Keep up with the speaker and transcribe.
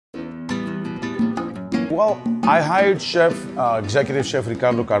Well, I hired Executive Chef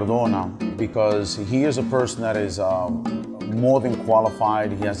Ricardo Cardona because he is a person that is more than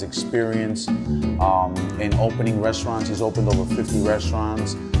qualified. He has experience in opening restaurants. He's opened over 50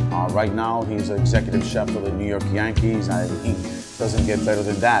 restaurants. Right now, he's an executive chef for the New York Yankees. He doesn't get better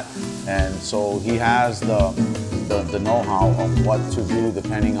than that. And so he has the know-how of what to do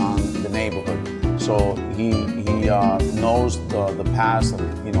depending on the neighborhood. So he knows the past,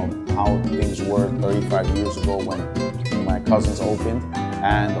 how things were 35 years ago when my cousins opened.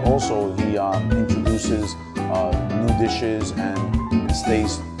 And also he introduces new dishes and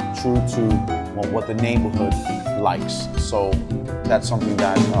stays true to what the neighborhood likes. So that's something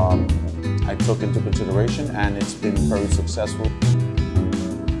that I took into consideration, and it's been very successful.